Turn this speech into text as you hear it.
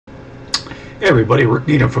Hey everybody, Rick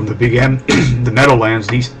Needham from the Big M, the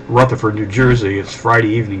Meadowlands, East Rutherford, New Jersey. It's Friday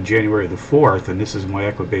evening, January the 4th, and this is my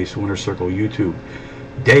Equibase Winter Circle YouTube.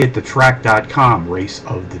 Dayatthetrack.com, race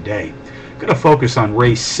of the day. Going to focus on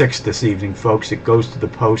race 6 this evening, folks. It goes to the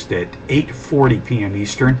post at 8:40 p.m.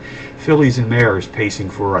 Eastern. Fillies and Mares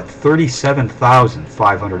pacing for a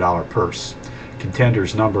 $37,500 purse.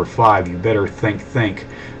 Contenders number 5, You Better Think.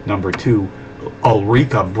 Number 2,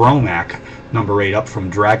 Ulrika Bromack. Number 8, Up from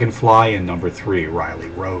Dragonfly, and number 3, Riley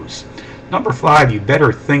Rose. Number 5, You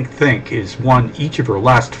Better Think, is won each of her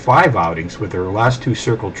last 5 outings, with her last 2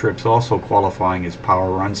 circle trips also qualifying as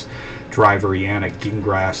power runs. Driver Iana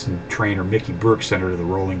Gingras and trainer Mickey Brooks enter the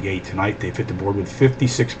Rolling Gate tonight. They've hit the board with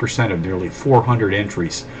 56% of nearly 400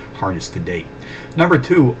 entries harnessed to date. Number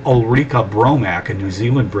 2, Ulrika Bromack, a New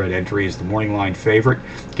Zealand-bred entry, is the morning line favorite.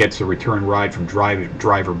 Gets a return ride from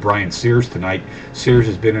driver Brian Sears tonight. Sears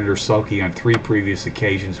has been in her sulky on 3 previous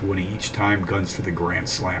occasions, winning each time. Guns for the Grand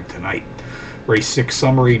Slam tonight. Race 6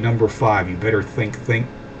 summary, number 5, You Better Think,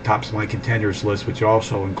 tops my contenders list, which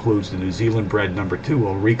also includes the New Zealand-bred number 2,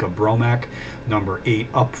 Ulrika Bromack, number 8,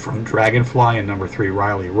 Up from Dragonfly, and number 3,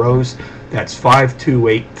 Riley Rose. That's 5, 2,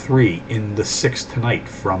 8, 3 in the 6th tonight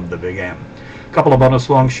from the Big M. A couple of bonus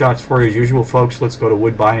long shots for you as usual, folks. Let's go to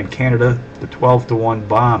Woodbine in Canada, the 12-1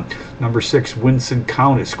 bomb. Number 6, Winston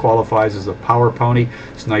Countess, qualifies as a power pony.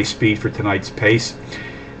 It's nice speed for tonight's pace.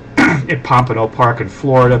 At Pompano Park in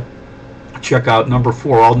Florida, check out number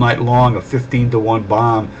 4, All Night Long, a 15-1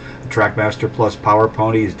 bomb. The Trackmaster Plus Power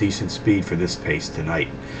Pony is decent speed for this pace tonight.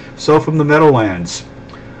 So from the Meadowlands,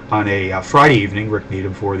 on a Friday evening, Rick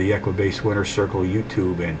Needham for the Equibase Winter Circle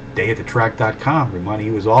YouTube and Dayatthetrack.com, reminding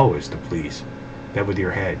you as always to please bet with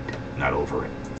your head, not over it.